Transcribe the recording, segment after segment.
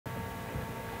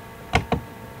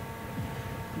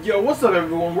Yo, what's up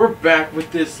everyone? We're back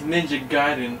with this Ninja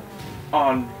Gaiden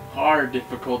on hard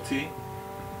difficulty.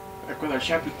 Back with our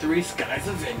chapter 3, Skies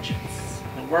of Vengeance.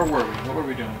 And where were we? What were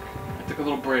we doing? I took a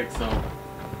little break, so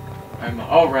I'm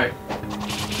alright.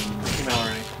 Came out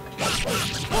already.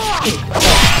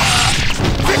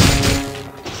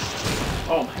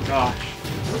 Oh my gosh.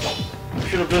 I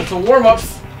should have done some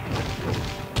warm-ups.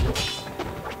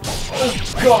 Oh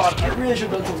god, I really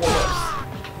should have done some warm-ups.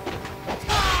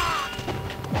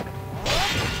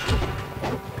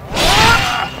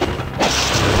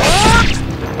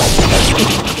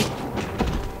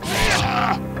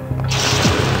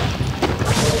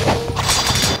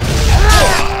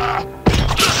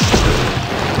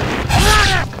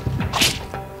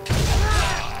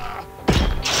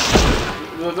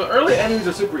 The early enemies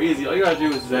are super easy. All you gotta do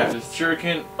is that. Just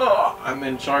shuriken, and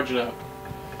then charge it up.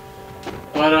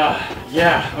 But,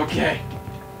 yeah, okay.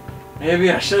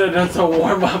 Maybe I should have done some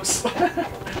warm-ups.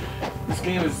 This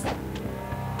game is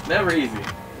never easy.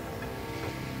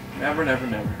 Never, never,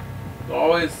 never.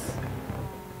 Always...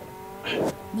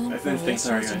 That's instinct,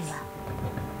 sorry guys.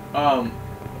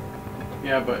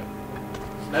 Yeah, but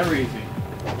it's never easy.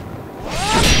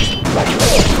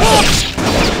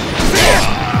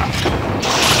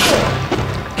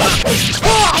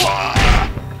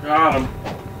 Got him.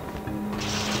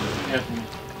 Get me.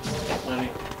 Money.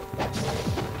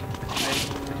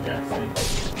 Yeah, see.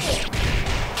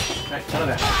 Right, none of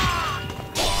that.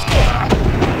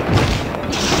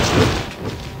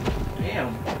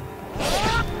 Damn.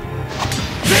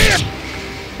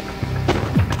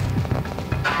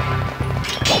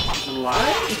 Is it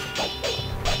alive?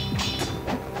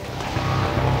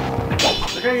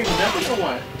 The guy getting nothing or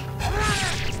what?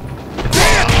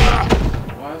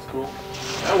 Wow, that's cool.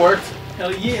 That worked.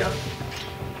 Hell yeah.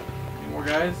 Any more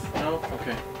guys? No?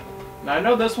 Okay. Now I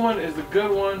know this one is the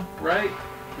good one, right?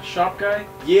 The shop guy?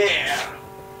 Yeah!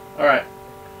 Alright.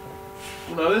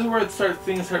 Now this is where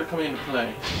things start coming into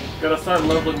play. Gotta start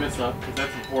leveling this up, because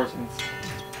that's important.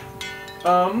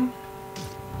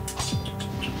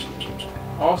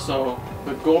 Also,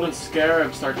 the golden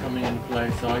scarabs start coming into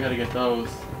play, so I gotta get those.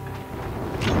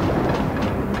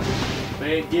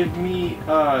 They give me,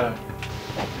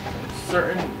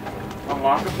 certain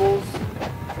unlockables,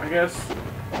 I guess.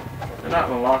 They're not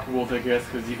unlockables, I guess,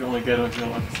 because you can only get them if you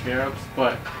unlock the scarabs,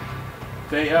 but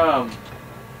they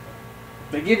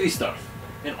give you stuff.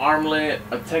 An armlet,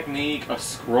 a technique, a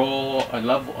scroll, a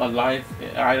life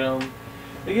item.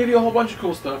 They give you a whole bunch of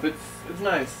cool stuff. It's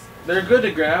nice. They're good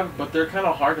to grab, but they're kind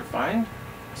of hard to find.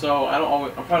 So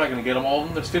I'm probably not gonna get them all of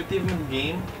them. There's 50 of them in the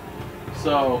game,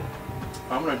 so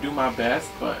I'm gonna do my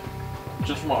best, but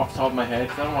just from off the top of my head,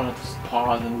 because I don't want to just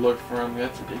pause and look for them.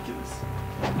 That's ridiculous.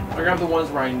 I grab the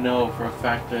ones where I know for a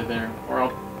fact they're there, or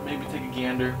I'll maybe take a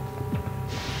gander.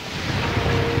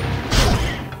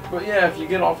 But yeah, if you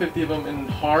get all 50 of them in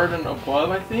hard and above,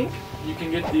 I think you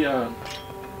can get the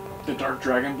Dark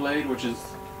Dragon Blade, which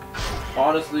is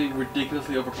honestly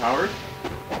ridiculously overpowered.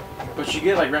 But you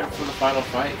get like right before the final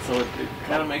fight, so it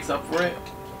kind of makes up for it.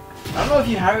 I don't know if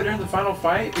you have it during the final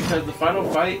fight, because the final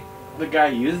fight, the guy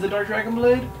used the Dark Dragon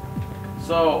Blade.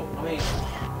 So, I mean,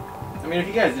 if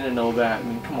you guys didn't know that, I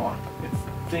mean, come on. It's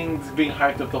things being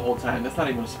hyped up the whole time. That's not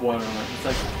even a spoiler alert. It's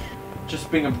like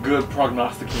just being a good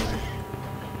prognosticator.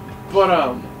 But,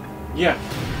 yeah.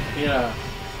 You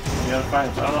gotta find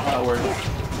him. So I don't know how that works.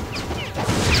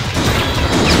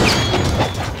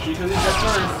 Because he's got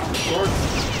first. The swords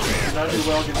did not do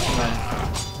well against the knife.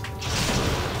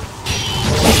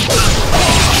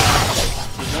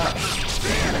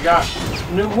 I got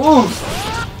new moves!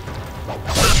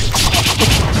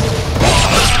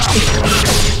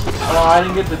 Oh, I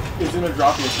didn't get the... It's gonna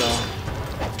drop you, so...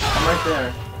 I'm right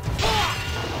there.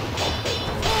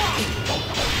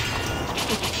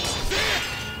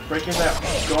 Breaking that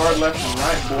guard left and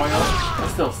right, boy.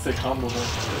 That's still sick humble, though.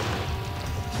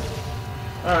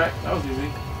 Alright, that was easy.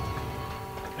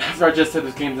 That's why I just said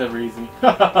this game's never easy.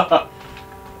 But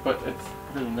it's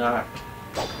really not.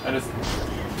 I just...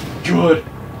 good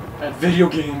at video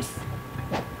games.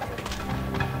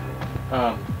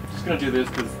 Just gonna do this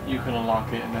because you can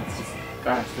unlock it, and that's just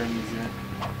faster and easier.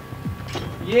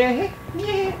 Yeah,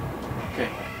 yeah. Okay.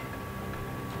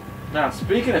 Now,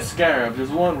 speaking of scarabs,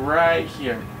 there's one right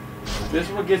here. This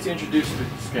one gets you introduced to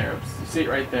the scarabs. You see it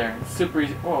right there. It's super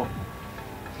easy. Whoa.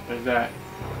 There's that.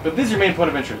 But this is your main point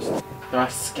of interest. The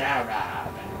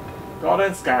scarab.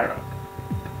 Golden scarab.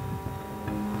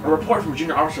 A report from a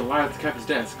junior officer live at the captain's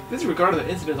desk. This is regarding the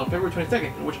incident on February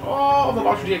 22nd, in which all of the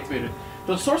locks were deactivated.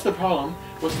 The source of the problem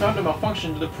was found to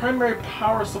malfunction to the primary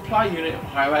power supply unit,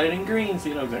 highlighted in green so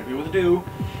you know exactly what to do,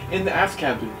 in the aft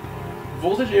cabin.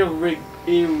 Voltage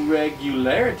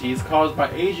irregularities caused by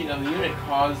aging of the unit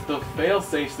cause the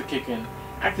fail-safes to kick in,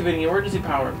 activating emergency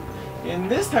power. In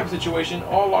this type of situation,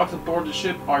 all locks aboard the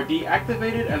ship are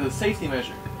deactivated as a safety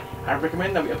measure. I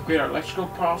recommend that we upgrade our electrical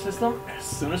power system as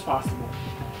soon as possible.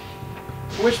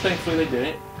 Which thankfully they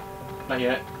didn't. Not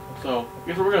yet. So,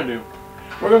 guess what we're gonna do?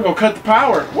 We're gonna go cut the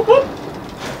power! Whoop whoop!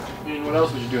 I mean, what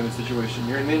else would you do in this situation?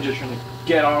 You're a ninja trying to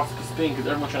get off this thing because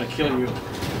everyone's trying to kill you.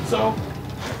 So,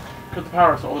 cut the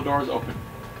power so all the doors open.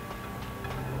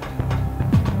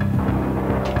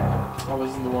 Oh, this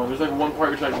isn't the one. There's like one part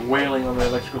where you're like wailing on the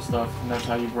electrical stuff, and that's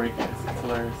how you break it. It's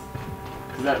hilarious.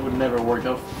 Because that would never work.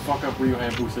 That would fuck up Ryu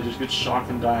Hayabusa. Just get shocked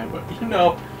and die. But, you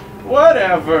know,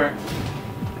 whatever.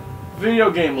 Video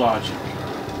game logic.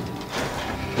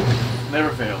 Never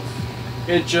fails.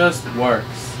 It just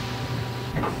works.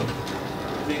 I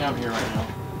think I'm here right now.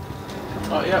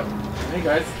 Oh, yep. Hey,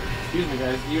 guys. Excuse me,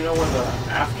 guys. Do you know where the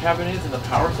aft cabin is and the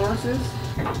power source is?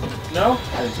 No?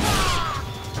 I didn't know.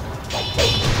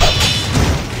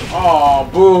 Oh,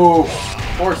 boo!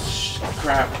 Horse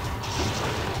crap.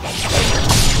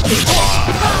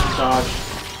 Dodge.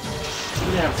 You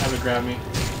didn't have time to grab me.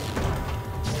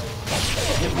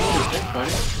 Hit me in the dick,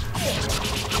 buddy.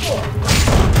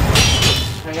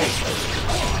 Hey, hey.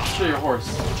 Show your horse.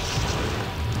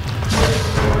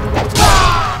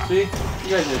 See? You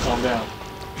guys need to calm down.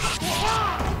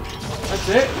 That's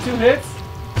it? 2 hits?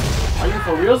 Are you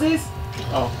for realsies?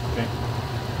 Oh, okay.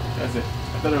 That's it. I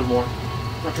thought there was more.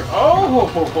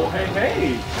 Oh, hey,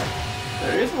 hey!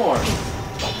 There is more.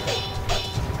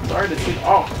 Sorry to see.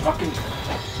 Oh, fucking.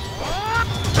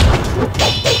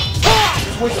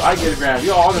 Just wait till I get a grab.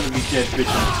 You're all gonna be dead,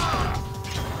 bitches.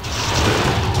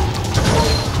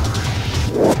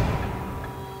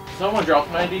 Someone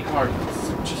dropped my ID card. It's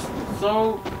just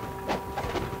so.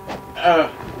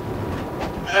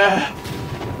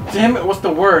 Damn it, what's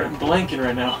the word? I'm blanking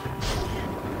right now.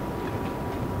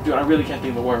 Dude, I really can't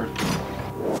think of the word.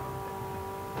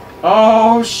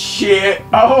 Oh shit!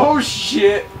 Oh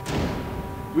shit!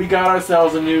 We got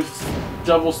ourselves a new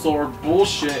double sword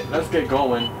bullshit. Let's get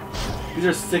going. These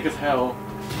are sick as hell.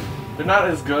 They're not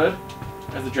as good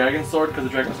as the dragon sword because the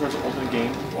dragon sword's the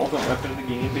ultimate weapon in the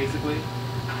game, basically.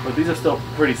 But these are still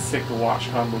pretty sick to watch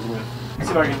combos with. Let's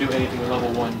see if I can do anything at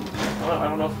level 1. I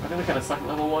don't know. I think I kind of suck at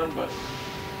level 1, but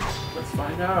let's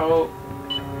find out.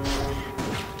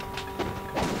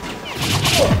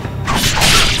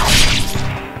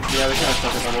 Yeah, they kind of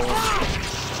suck at level 1.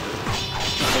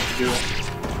 Not what to do.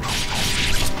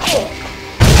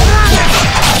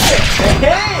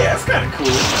 Hey, that's kind of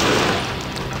cool.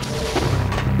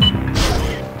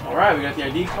 Alright, we got the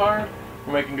ID card.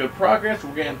 We're making good progress.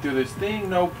 We're getting through this thing.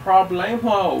 No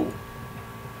problemo.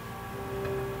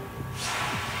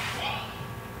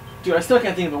 Dude, I still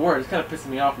can't think of the word. It's kind of pissing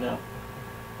me off now.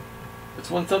 It's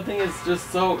when something is just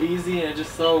so easy and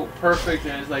just so perfect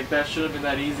and it's like, that should have been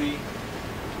that easy.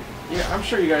 Yeah, I'm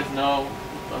sure you guys know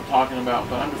what I'm talking about,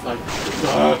 but I'm just like,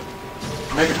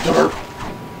 make it dirt.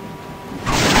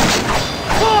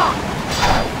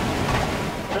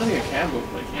 I don't think I can move,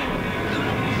 but I can.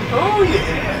 Oh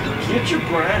yeah! Get your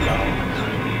grind on.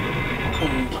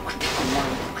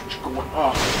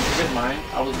 Oh, good mind.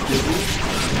 I was busy.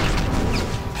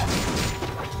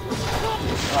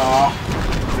 Oh,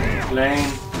 lame.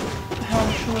 What the hell am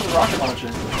I shooting with a rocket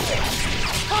launcher?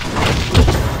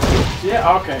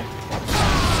 Yeah, okay.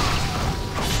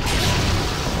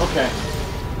 Okay.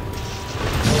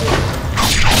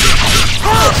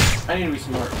 I need to be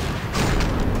smart.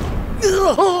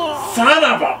 Son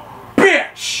of a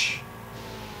bitch!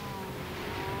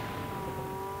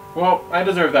 Well, I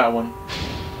deserve that one.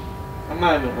 I'm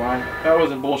not even lying. That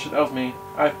wasn't bullshit. That was me.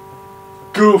 I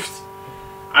goofed.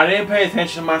 I didn't pay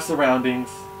attention to my surroundings,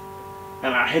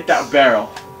 and I hit that barrel.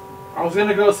 I was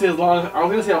gonna go see how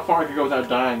far I could go without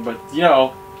dying, but you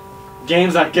know,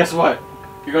 games like, guess what?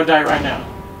 You're gonna die right now.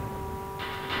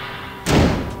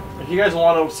 If you guys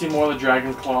want to see more of the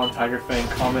Dragon's Claw and Tiger Fang,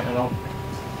 comment and I'll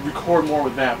record more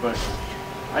with that, but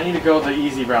I need to go the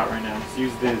easy route right now. Just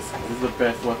use this. This is the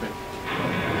best weapon.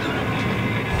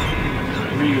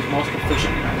 Ryu's most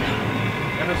efficient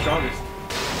and the strongest.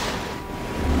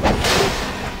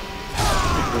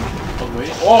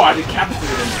 Oh, I decapitated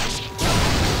him.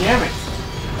 Damn it.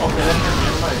 Okay, that's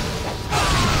never mind.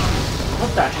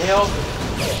 What the hell?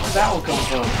 Where'd that one come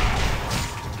from?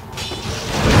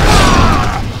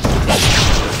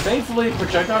 Thankfully,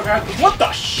 projectile guys. What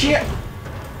the shit?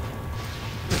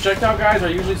 Projectile guys are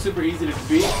usually super easy to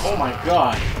beat. Oh my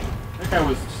god. That guy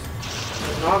was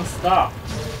non-stop.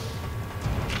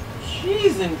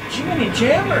 Jeez and Jiminy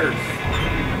Jammers.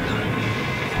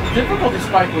 The difficulty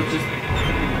spike was just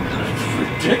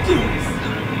ridiculous.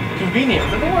 Convenient.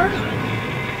 Is that the word?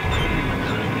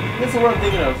 That's the word I'm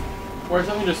thinking of. Where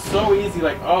something just so easy,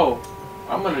 like, oh,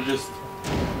 I'm gonna just...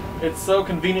 It's so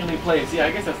conveniently placed. Yeah,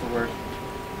 I guess that's the word.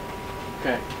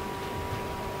 Okay.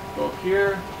 Go up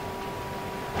here.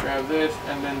 Grab this,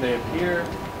 and then they appear.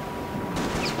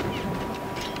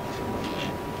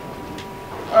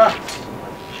 Ah!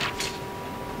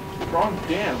 Wrong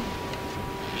damn.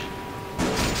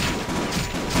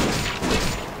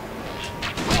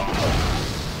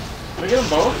 Did I get them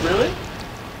both? Really?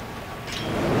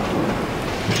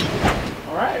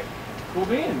 Alright. Cool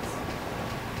beans.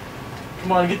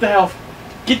 Come on, get the health.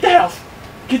 Get the health!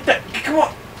 Get that! Come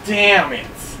on! Damn it!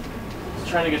 Just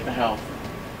trying to get the health.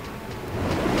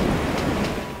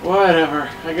 Whatever.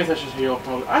 I guess I should heal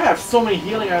probably. I have so many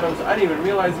healing items I didn't even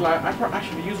realize I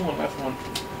should be using one last one.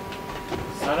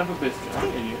 Son of a biscuit. I'm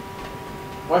an idiot.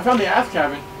 Well, I found the ass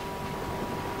cabin.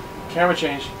 Camera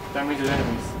change. That means there's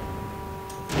enemies.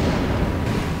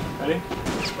 Ready?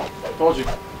 Told you.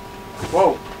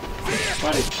 Whoa.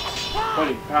 Buddy.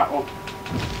 Buddy. Oh.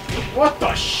 What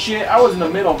the shit? I was in the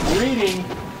middle of bleeding.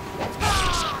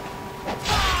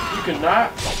 You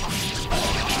cannot.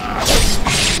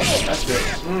 That's it.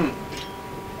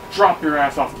 Drop your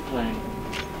ass off the plane.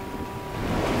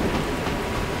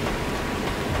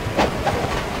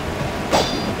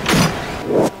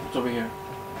 What's over here?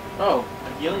 Oh, a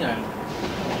healing item.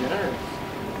 Generous.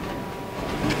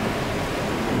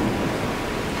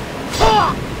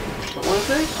 What did it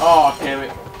say? Oh, damn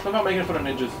it. Somehow making it for the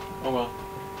ninjas. Oh well.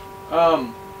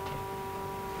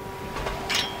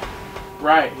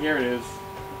 Right, here it is.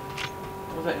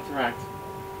 How does that interact?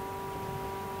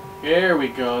 Here we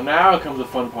go. Now comes the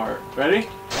fun part. Ready?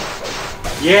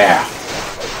 Yeah!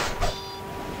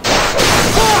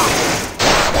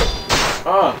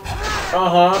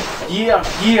 Uh-huh. Yeah,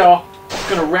 yeah. Just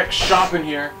gonna wreck shop in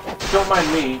here. Don't mind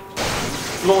me.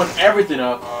 Blowing everything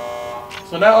up.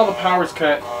 So now all the power's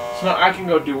cut. So now I can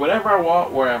go do whatever I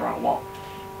want, wherever I want.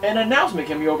 An announcement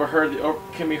can be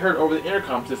heard over the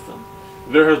intercom system.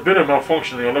 There has been a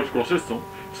malfunction in the electrical system.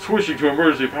 Switching to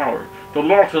emergency power. The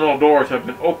locks on all doors have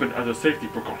been opened as a safety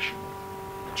precaution.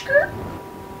 So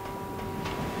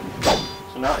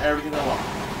now everything's unlocked.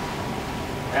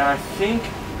 And I think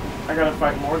I gotta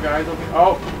fight more guys over here.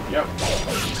 Oh, yep.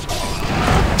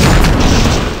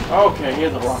 Okay, he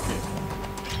has a rocket.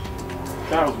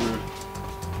 That was weird.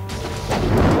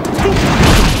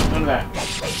 None of that.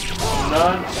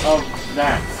 None of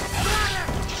that.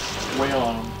 Wail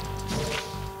on him.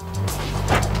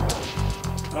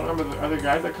 I don't remember the other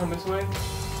guys that come this way?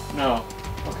 No.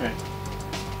 Okay.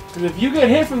 Because if you get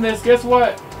hit from this, guess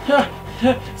what?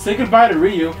 Say goodbye to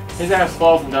Ryu. His ass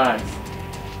falls and dies.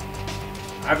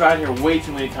 I've died here way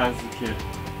too many times as a kid.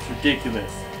 It's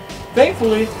ridiculous.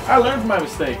 Thankfully, I learned from my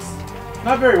mistakes.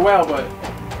 Not very well, but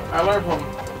I learned from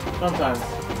them sometimes.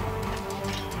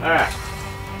 Alright.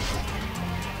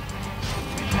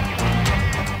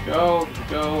 Go,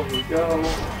 go, here we go.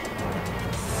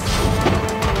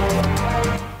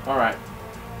 Alright.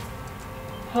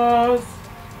 Pause.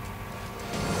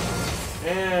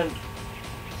 And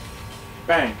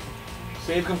bang.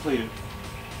 Save completed.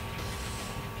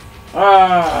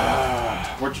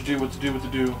 What to do, what to do, what to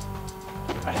do.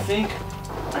 I think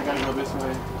I gotta go this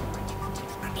way.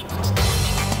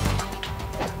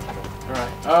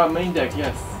 Alright, main deck,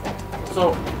 yes.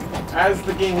 So, as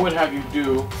the game would have you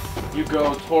do, you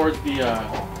go towards the,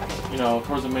 you know,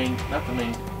 towards the main, not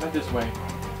this way.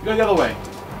 You go the other way.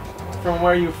 From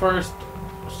where you first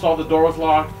saw the door was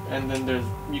locked, and then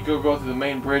you go through the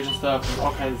main bridge and stuff, and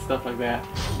all kinds of stuff like that.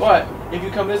 But, if you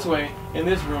come this way, in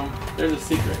this room, there's a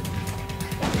secret.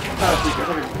 It's not a secret,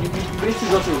 you basically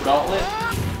go through a gauntlet,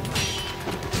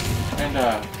 and,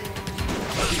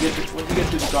 once you get through the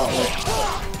gauntlet,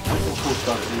 there's some cool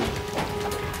stuff, dude.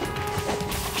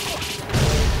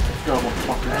 Let's go,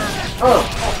 motherfucker. Oh!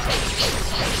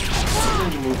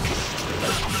 Ninja move.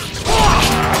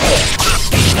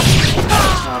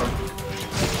 Got him.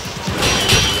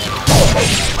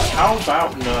 How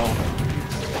about no?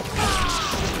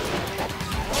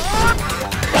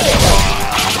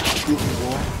 Goofy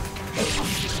boy. I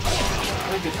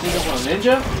think you sneak up on a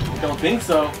ninja? Don't think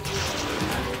so.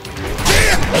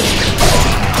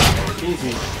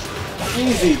 Easy.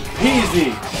 Easy peasy.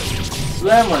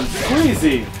 Lemon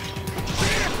squeezy.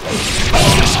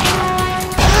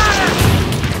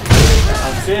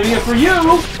 I'm saving it for you!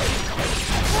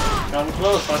 Got him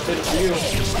close, I'll save it for you.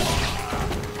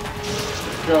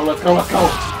 Let's go, let's go, let's go!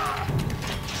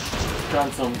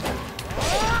 Got some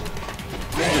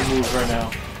ninja moves right now.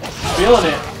 Feeling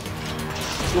it!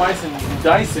 Slicing and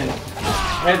dicing.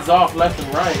 Heads off left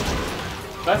and right.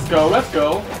 Let's go, let's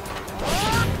go.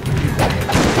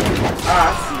 Ah,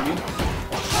 I see you.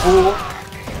 Fool.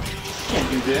 Can't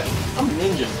do this. I'm a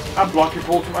ninja. I block your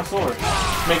bullets with my sword.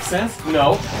 Make sense?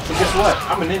 No. But guess what?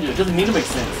 I'm a ninja. It doesn't need to make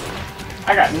sense.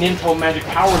 I got ninpo magic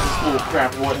powers and bull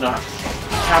crap and whatnot.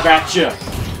 How about ya?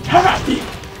 How about thee?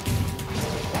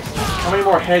 How many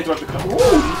more heads do I have to cut? Ooh,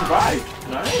 you survived.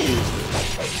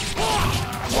 Nice.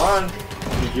 Come on.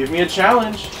 You give me a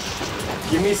challenge.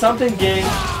 Give me something, game.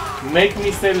 Make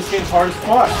me say this game's hard as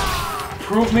fuck.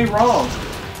 Prove me wrong.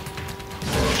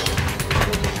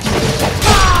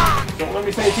 Don't let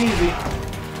me say it's easy.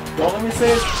 Don't let me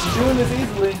say I'm doing this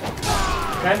easily.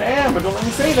 Kinda am, but don't let me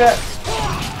say that.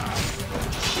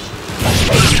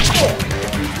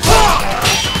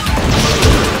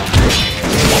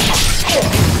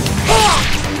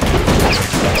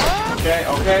 Okay,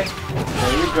 okay.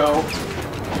 There you go.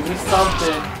 Give me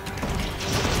something.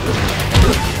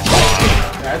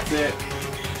 That's it.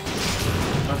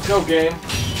 Let's go, game.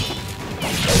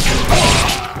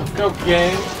 Let's go,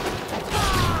 game.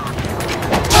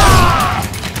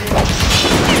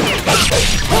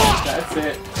 That's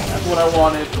it. That's what I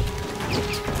wanted.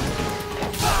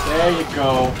 There you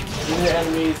go. Give me the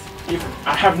enemies.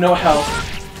 I have no health,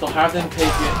 so have them take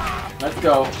it. Let's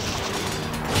go.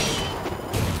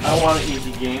 I want an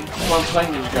easy game. That's why I'm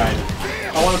playing this Gaiden.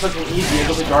 I want to play something easy and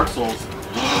go play Dark Souls.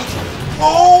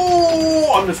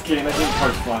 Oh! I'm just kidding. That game's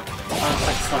hard as fuck.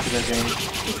 I suck at that game.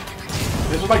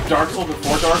 This was like Dark Souls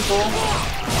before Dark Souls.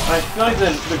 And I feel like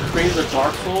the creators of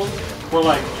Dark Souls were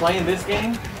like playing this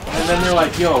game, and then they're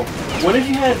like, yo, what if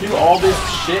you had to do all this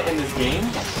shit in this game,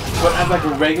 but as like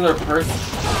a regular person?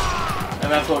 And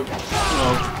that's what, you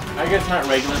know, I guess not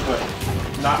regular, but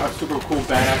not a super cool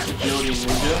badass agility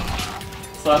ninja.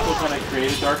 So that's what kind of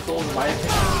created Dark Souls, in my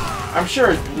opinion. I'm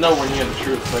sure it's nowhere near the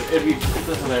truth, but it's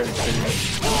a hilarious video.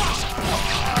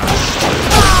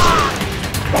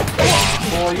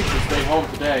 Well, you should stay home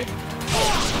today.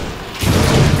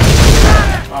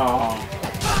 Oh.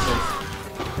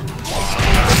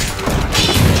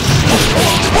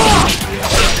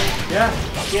 Yeah,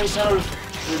 this game's kind of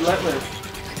relentless.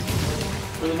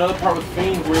 There's another part with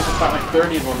fiends where you have to fight like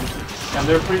 30 of them, and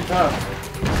they're pretty tough.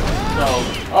 So,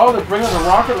 oh, they're bringing the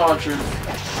rocket launchers.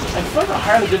 I feel like the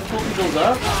higher the difficulty goes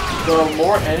up, the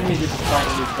more enemies you can fight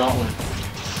in these gauntlets.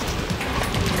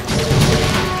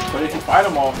 But if you fight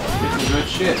them all, it's some good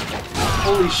shit.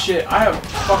 Holy shit, I have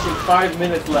fucking 5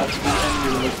 minutes left to do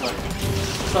enemies it looks like.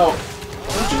 So,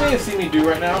 what you may have seen me do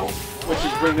right now, which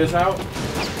is bring this out,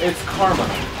 it's karma.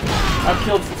 I've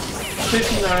killed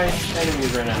 59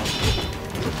 enemies right now.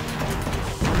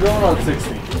 Going on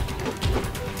 60.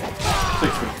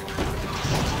 60.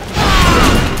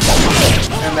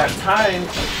 And that time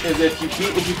is if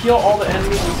you kill all the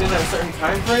enemies within that certain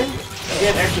time frame, you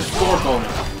get an extra score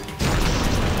bonus.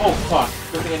 Oh fuck!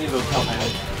 Good thing I need those health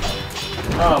items.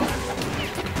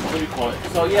 What do you call it?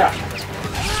 So yeah,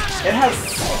 it has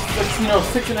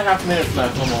 6.5 minutes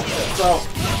left almost. So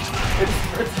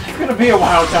it's gonna be a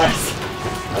while, guys.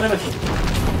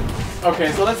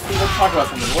 Okay, so let's talk about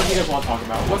something. What do you guys want to talk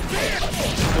about?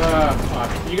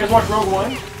 Fuck. You guys watch Rogue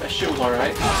One? That shit was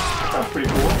alright. That was pretty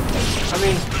cool. I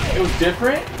mean, it was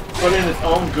different, but in its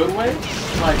own good way.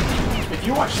 Like, if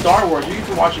you watch Star Wars, you used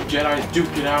to watch Jedi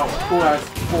duke it out, cool ass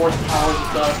force powers and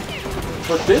stuff.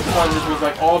 But this one just was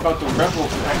like all about the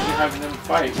rebels and actually having them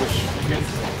fight, which I guess,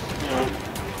 you know,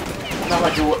 not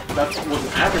like that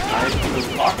wasn't advertised what it was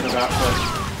talking about, but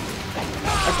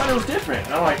I thought it was different.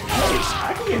 And I'm like, hey,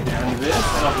 I can get down to this.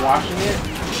 And I was watching it,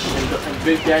 and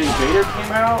Big Daddy Vader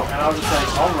came out, and I was just like,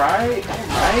 alright,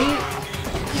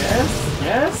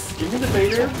 yes, give me the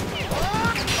Vader.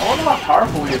 I wonder how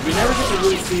powerful he is. We never get to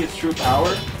really see his true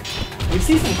power. We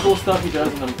see some cool stuff he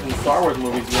does in the Star Wars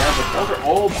movies, yeah, but those are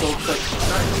old, so it's like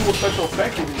not cool special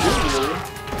effects he can do, really.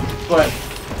 But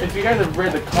if you guys have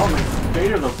read the comics,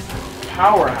 Vader's a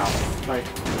powerhouse. Like,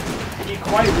 he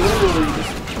quite literally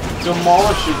just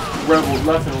demolishes rebels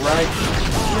left and right,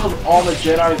 kills all the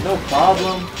Jedi, no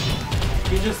problem.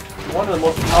 He's just one of the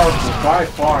most powerful by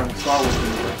far in the Star Wars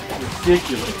universe.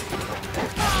 Ridiculous.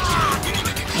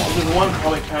 There's one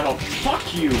comic panel.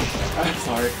 Fuck you! I'm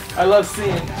sorry. I love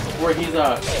seeing where he's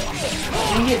I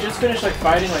think he had just finished like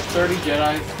fighting like 30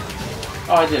 Jedis.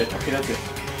 Oh, I did. Okay, that's it.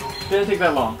 Didn't take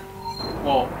that long.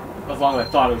 Well, as long as I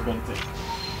thought it was going to take.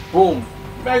 Boom!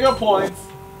 Mega points!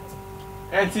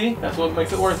 And see, that's what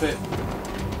makes it worth it.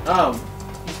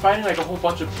 He's fighting like a whole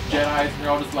bunch of Jedis, and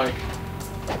they're all just like,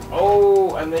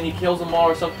 oh, and then he kills them all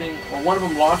or something. Or one of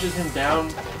them launches him down,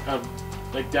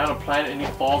 down a planet, and he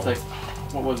falls like,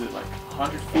 what was it, like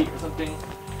 100 feet or something?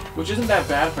 Which isn't that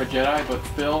bad for a Jedi, but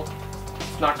still,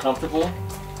 it's not comfortable.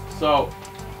 So,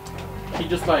 he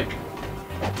just like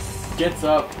gets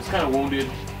up. He's kind of wounded.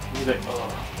 He's like,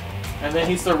 ugh. And then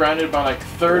he's surrounded by like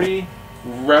 30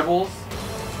 rebels,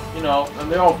 you know,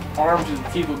 and they're all armed to the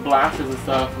teeth with blasters and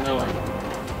stuff. And they're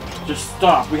like, just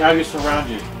stop. We have you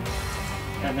surrounded.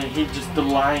 And then he just, the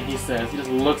line he says, he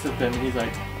just looks at them and he's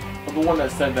like, the one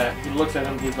that said that, he looks at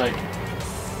him and he's like,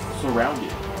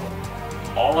 surrounded.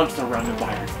 All I'm surrounded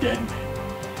by are dead men.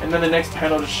 And then the next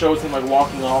panel just shows him like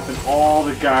walking off and all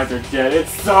the guys are dead.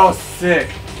 It's so sick.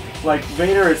 Like,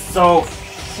 Vader is so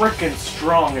freaking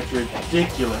strong, it's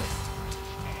ridiculous.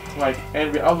 Like,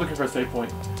 envious. I was looking for a save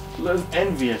point.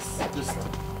 Envious. Just,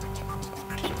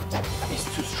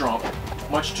 he's too strong.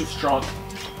 Much too strong.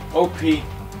 OP.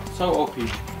 So OP.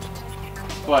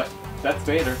 But that's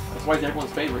Vader. That's why he's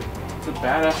everyone's favorite. It's a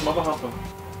badass mother humper.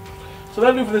 So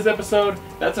that'll do for this episode.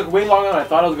 That took way longer than I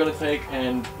thought it was gonna take,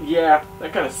 and yeah,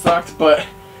 that kind of sucked. But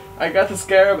I got the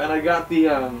Scarab and I got the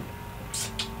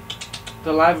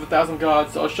Lives of a Thousand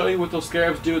Gods. So I'll show you what those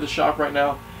Scarabs do at the shop right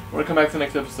now. We're gonna come back to the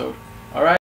next episode. All right.